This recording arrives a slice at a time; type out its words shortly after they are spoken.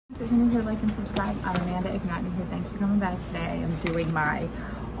If you're new here, like and subscribe. I'm Amanda. If you're not new here, thanks for coming back. Today I'm doing my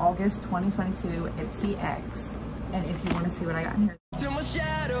August 2022 Ipsy X. And if you want to see what I got in here. Till my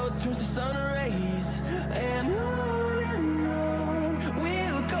shadow turns to sun rays, and on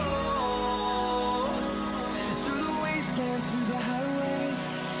we'll go through the wastelands, through the highways,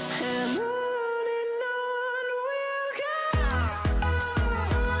 and on we'll go.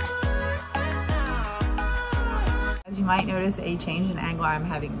 As you might notice, a change in angle. I'm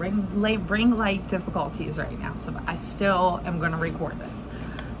having ring light difficulties right now, so I still am going to record this.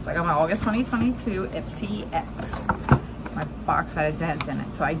 So I got my August 2022 Ipsy X. My box had a dent in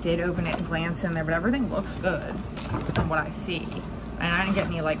it, so I did open it and glance in there, but everything looks good from what I see. And I didn't get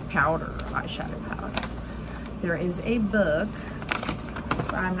any like powder, eyeshadow powders. There is a book,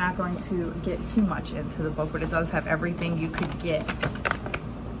 but I'm not going to get too much into the book, but it does have everything you could get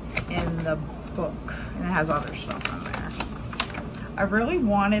in the book, and it has other stuff in there. I really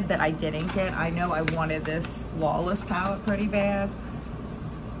wanted that I didn't get. I know I wanted this Lawless palette pretty bad.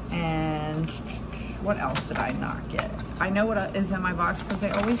 And what else did I not get? I know what is in my box because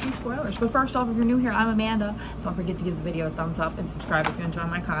I always do spoilers. But first off, if you're new here, I'm Amanda. Don't forget to give the video a thumbs up and subscribe if you enjoy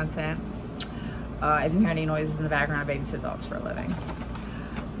my content. If you hear any noises in the background, I babysit dogs for a living.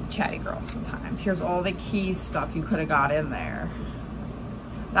 Chatty girl sometimes. Here's all the key stuff you could have got in there.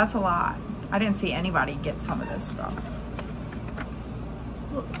 That's a lot. I didn't see anybody get some of this stuff.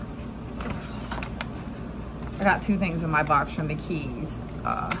 Look. I got two things in my box from the keys.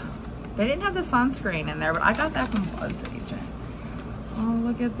 They didn't have the sunscreen in there, but I got that from Buzz Agent. Oh,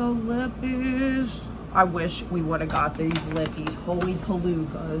 look at the lippies. I wish we would have got these lippies. Holy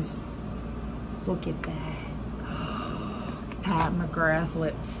Paloogas. Look at that. Pat McGrath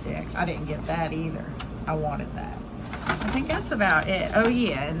lipstick. I didn't get that either. I wanted that. I think that's about it. Oh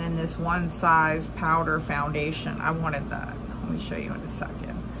yeah, and then this one size powder foundation. I wanted that. Let me show you in a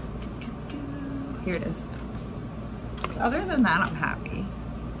second. Here it is. Other than that, I'm happy.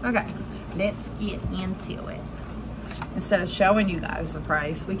 Okay, let's get into it. Instead of showing you guys the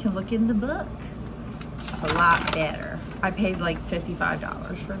price, we can look in the book. It's a lot better. I paid like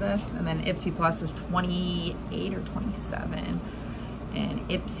 $55 for this, and then Ipsy Plus is 28 or 27, and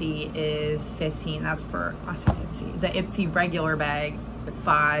Ipsy is 15. That's for, I said Ipsy. The Ipsy regular bag with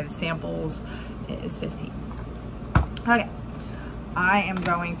 5 samples is 15. Okay, I am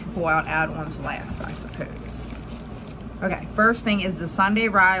going to pull out add-ons last, I suppose. Okay, first thing is the Sunday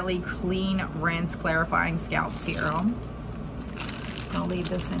Riley Clean Rinse Clarifying Scalp Serum. I'll leave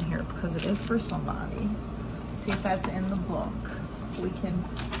this in here because it is for somebody. See if that's in the book. So we can,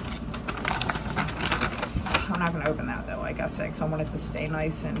 I'm not gonna open that though, like I said, because I want it to stay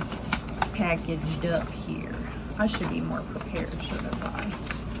nice and packaged up here. I should be more prepared, shouldn't I?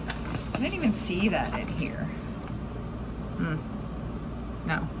 I didn't even see that in here.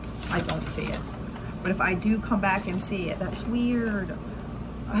 No, I don't see it. But if I do come back and see it, that's weird.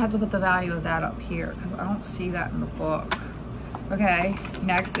 I have to put the value of that up here because I don't see that in the book. Okay,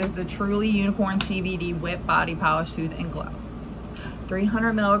 next is the Truly Unicorn CBD Whip Body Polish Soothe and Glow.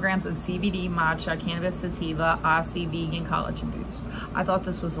 300 milligrams of CBD, matcha, cannabis sativa, Aussie vegan collagen boost. I thought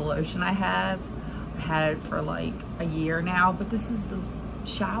this was the lotion I have. I had it for like a year now, but this is the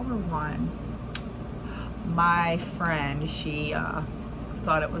shower one. My friend, she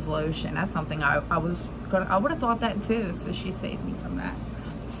thought it was lotion. That's something I would have thought that too, so she saved me from that.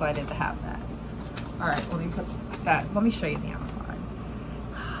 Decided to have that. All right, let me put that, let me show you the outside.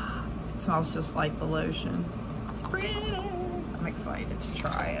 It smells just like the lotion. It's pretty. I'm excited to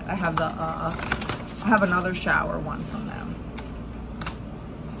try it. I have the I have another shower one from them.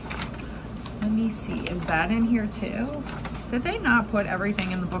 Let me see, is that in here too? Did they not put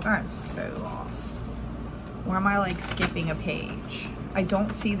everything in the book? I'm so lost. Or am I like skipping a page? I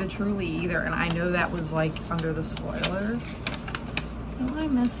don't see the Truly either, and I know that was like under the spoilers. Am I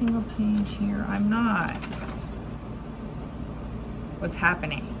missing a page here? I'm not. What's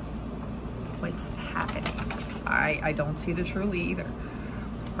happening? What's happening? I don't see the Truly either.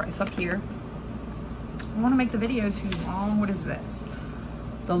 Price up here. I don't want to make the video too long. What is this?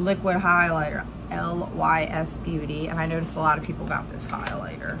 The liquid highlighter, LYS Beauty, and I noticed a lot of people got this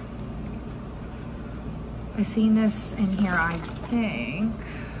highlighter. I seen this in here, I think.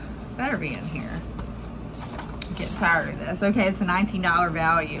 Better be in here. I'm getting tired of this. Okay, it's a $19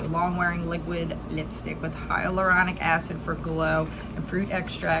 value. Long-wearing liquid lipstick with hyaluronic acid for glow and fruit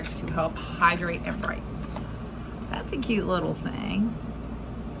extracts to help hydrate and brighten. That's a cute little thing.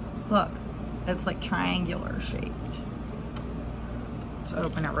 Look, it's like triangular shaped. Let's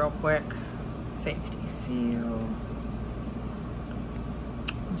open it real quick. Safety seal.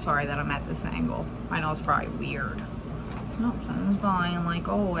 I'm sorry that I'm at this angle. I know it's probably weird. Nothing's dying like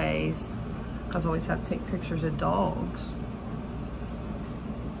always. Because I always have to take pictures of dogs.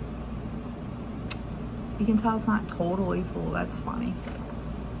 You can tell it's not totally full. That's funny.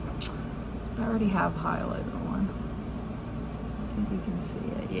 I already have highlighter on. See if you can see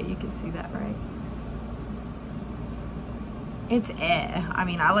it. Yeah, you can see that, right? It's I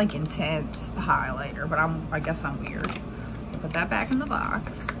mean, I like intense highlighter, but I guess I'm weird. Put that back in the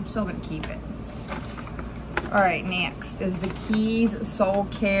box. I'm still gonna keep it. All right, next is the Keys Soul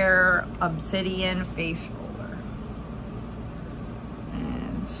Care Obsidian Face Roller.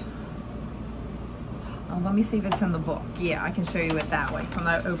 And let me see if it's in the book. Yeah, I can show you it that way. So I'm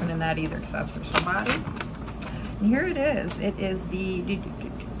not opening that either because that's for somebody. And here it is. It is the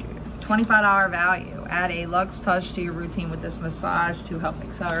 $25 value. Add a luxe touch to your routine with this massage to help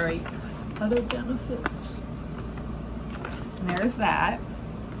accelerate other benefits. And there's that.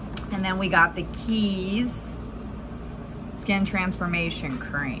 And then we got the Keys Skin Transformation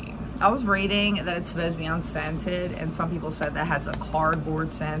Cream. I was reading that it's supposed to be unscented, and some people said that has a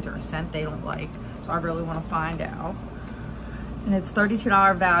cardboard scent or a scent they don't like. So I really want to find out. And it's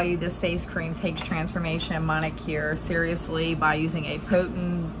 $32 value. This face cream takes transformation and manicure seriously by using a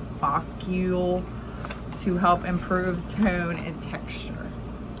potent follicle to help improve tone and texture.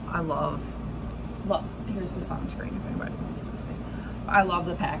 I love, here's the sunscreen if anybody wants to see. I love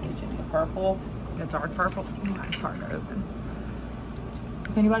the packaging, the purple, the dark purple. Oh, it's hard to open.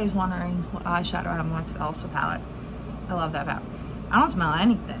 If anybody's wondering what eyeshadow I have on my Elsa palette, I love that palette. I don't smell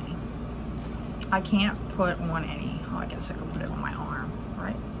anything. I can't put on any, oh, I guess I could put it on my arm,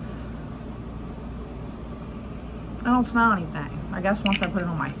 right? I don't smell anything. I guess once I put it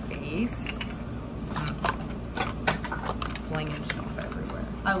on my face, flinging stuff everywhere.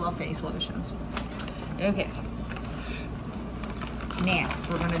 I love face lotions. Okay. Next,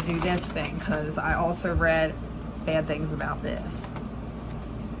 we're gonna do this thing because I also read bad things about this.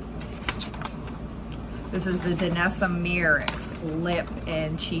 This is the Danessa Myricks Lip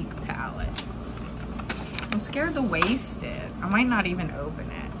and Cheek Palette. I'm scared to waste it. I might not even open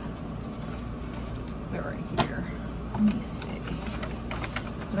it. They're right here. Let me see.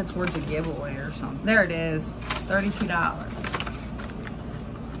 But it's worth a giveaway or something. There it is. $32.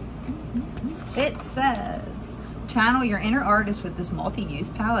 It says, channel your inner artist with this multi-use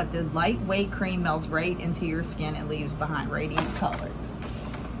palette. The lightweight cream melts right into your skin and leaves behind radiant color.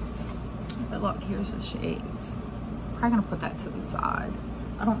 But look, here's the shades. I'm probably gonna put that to the side.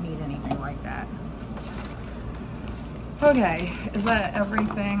 I don't need anything like that. Okay, is that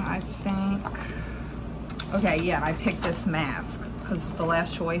everything? I think. Okay, yeah, I picked this mask because the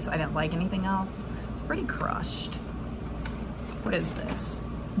last choice, I didn't like anything else. It's pretty crushed. What is this?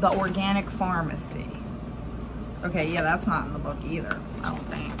 The Organic Pharmacy. Okay, yeah, that's not in the book either, I don't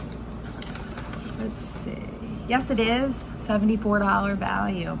think. Let's see. Yes, it is. $74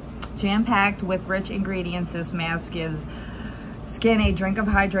 value. Jam-packed with rich ingredients, this mask gives skin a drink of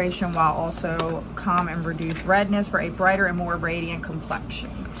hydration while also calm and reduce redness for a brighter and more radiant complexion.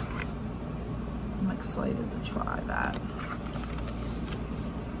 I'm excited to try that.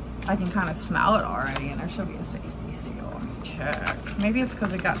 I can kind of smell it already, and there should be a safety seal. Let me check. Maybe it's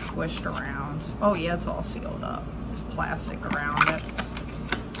because it got squished around. Oh yeah, it's all sealed up. There's plastic around it.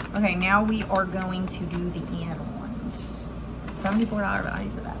 Okay, now we are going to do the add-ons. $74 value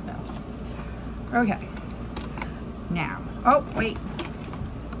for that though. Okay. Now, oh wait.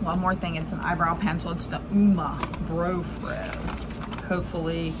 One more thing, it's an eyebrow pencil. It's the Uma Bro Fro.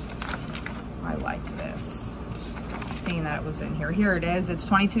 Hopefully, I like this. Seeing that it was in here. Here it is. It's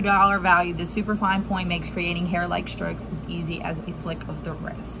 $22 value. This super fine point makes creating hair-like strokes as easy as a flick of the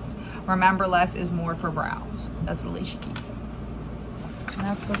wrist. Remember, less is more for brows. That's what Alicia Keys says. And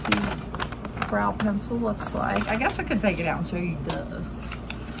that's what the brow pencil looks like. I guess I could take it out and show you the,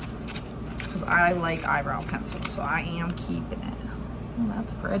 because I like eyebrow pencils, so I am keeping it. Oh,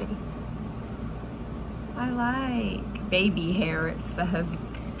 that's pretty. I like baby hair, it says.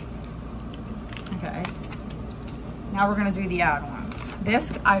 Okay. Now we're gonna do the add-ons. This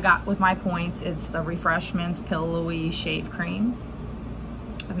I got with my points. It's the Refreshments Pillowy Shave Cream.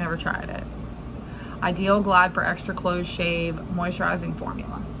 I've never tried it. Ideal Glide for Extra Close Shave Moisturizing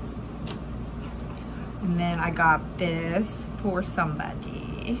Formula. And then I got this for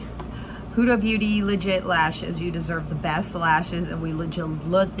somebody. Huda Beauty Legit Lashes. You deserve the best lashes, and we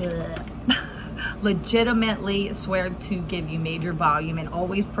legitimately swear to give you major volume and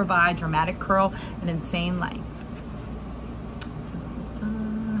always provide dramatic curl and insane length.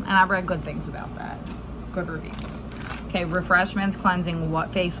 And I've read good things about that. Good reviews. Okay, Refreshments Cleansing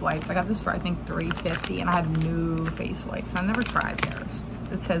Face Wipes. I got this for I think $3.50, and I have new face wipes. I've never tried theirs.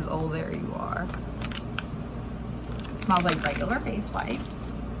 It says, oh, there you are. smells like regular face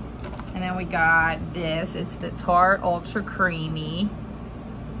wipes. And then we got this. It's the Tarte Ultra Creamy.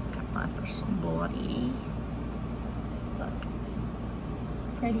 Got that for somebody. Look.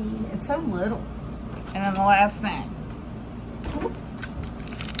 Pretty. It's so little. And then the last thing.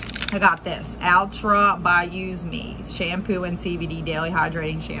 I got this. Ultra by Use Me. Shampoo and CBD Daily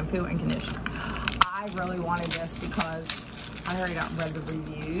Hydrating Shampoo and Conditioner. I really wanted this because I already read the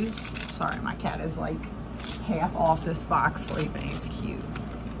reviews. Sorry, my cat is like half off this box sleeping. It's cute.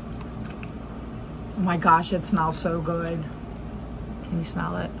 Oh my gosh, it smells so good. Can you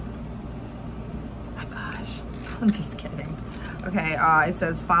smell it? Oh my gosh. I'm just kidding. Okay, it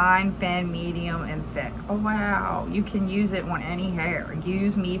says fine, thin, medium, and thick. Oh wow, you can use it on any hair.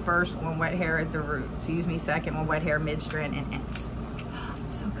 Use me first on wet hair at the roots. Use me second on wet hair, mid-strand, and ends.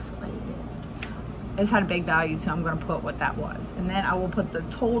 I'm so excited. It's had a big value, so I'm gonna put what that was. And then I will put the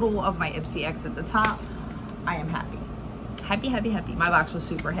total of my Ipsy X at the top. I am happy. Happy, happy, happy. My box was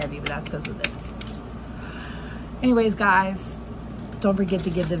super heavy, but that's because of this. Anyways, guys, don't forget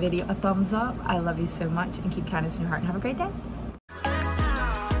to give the video a thumbs up. I love you so much, and keep kindness in your heart, and have a great day.